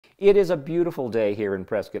It is a beautiful day here in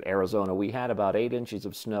Prescott, Arizona. We had about 8 inches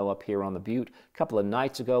of snow up here on the butte a couple of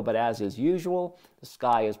nights ago, but as is usual, the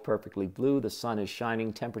sky is perfectly blue, the sun is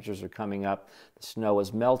shining, temperatures are coming up, the snow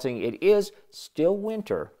is melting. It is still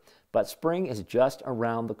winter, but spring is just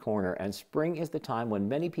around the corner, and spring is the time when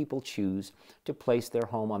many people choose to place their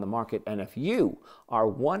home on the market. And if you are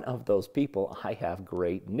one of those people, I have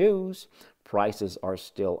great news. Prices are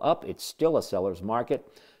still up. It's still a seller's market.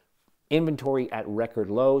 Inventory at record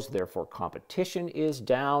lows, therefore competition is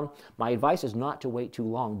down. My advice is not to wait too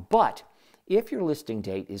long, but if your listing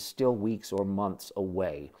date is still weeks or months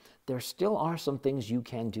away, there still are some things you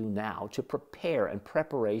can do now to prepare, and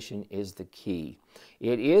preparation is the key.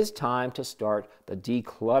 It is time to start the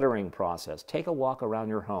decluttering process. Take a walk around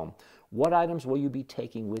your home. What items will you be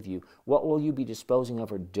taking with you? What will you be disposing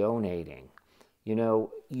of or donating? You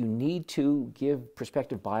know, you need to give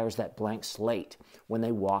prospective buyers that blank slate when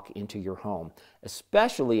they walk into your home,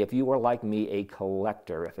 especially if you are like me, a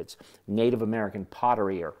collector, if it's Native American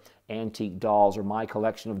pottery or antique dolls or my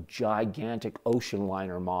collection of gigantic ocean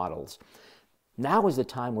liner models. Now is the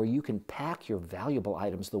time where you can pack your valuable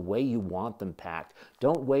items the way you want them packed.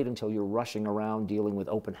 Don't wait until you're rushing around dealing with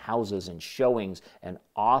open houses and showings and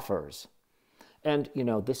offers. And, you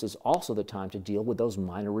know, this is also the time to deal with those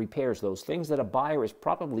minor repairs, those things that a buyer is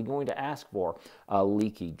probably going to ask for. A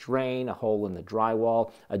leaky drain, a hole in the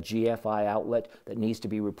drywall, a GFI outlet that needs to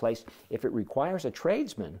be replaced. If it requires a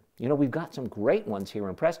tradesman, you know, we've got some great ones here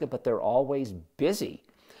in Prescott, but they're always busy.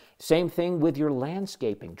 Same thing with your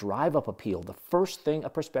landscaping, drive-up appeal, the first thing a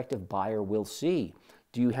prospective buyer will see.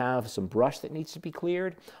 Do you have some brush that needs to be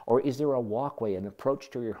cleared? Or is there a walkway, an approach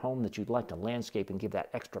to your home that you'd like to landscape and give that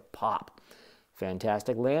extra pop?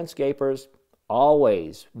 Fantastic landscapers,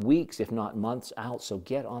 always weeks, if not months out, so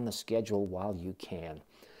get on the schedule while you can.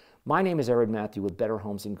 My name is Ered with Better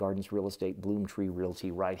Homes and Gardens Real Estate, BloomTree Realty,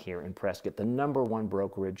 right here in Prescott, the #1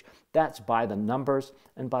 brokerage. That's by the numbers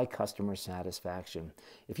and by customer satisfaction.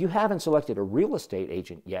 If you haven't selected a real estate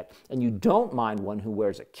agent yet, and you don't mind one who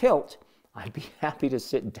wears a kilt, I'd be happy to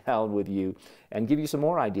sit down with you and give you some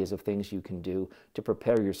more ideas of things you can do to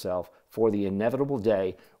prepare yourself for the inevitable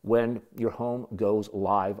day when your home goes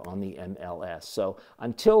live on the MLS. So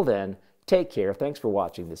until then, take care. Thanks for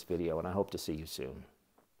watching this video, and I hope to see you soon.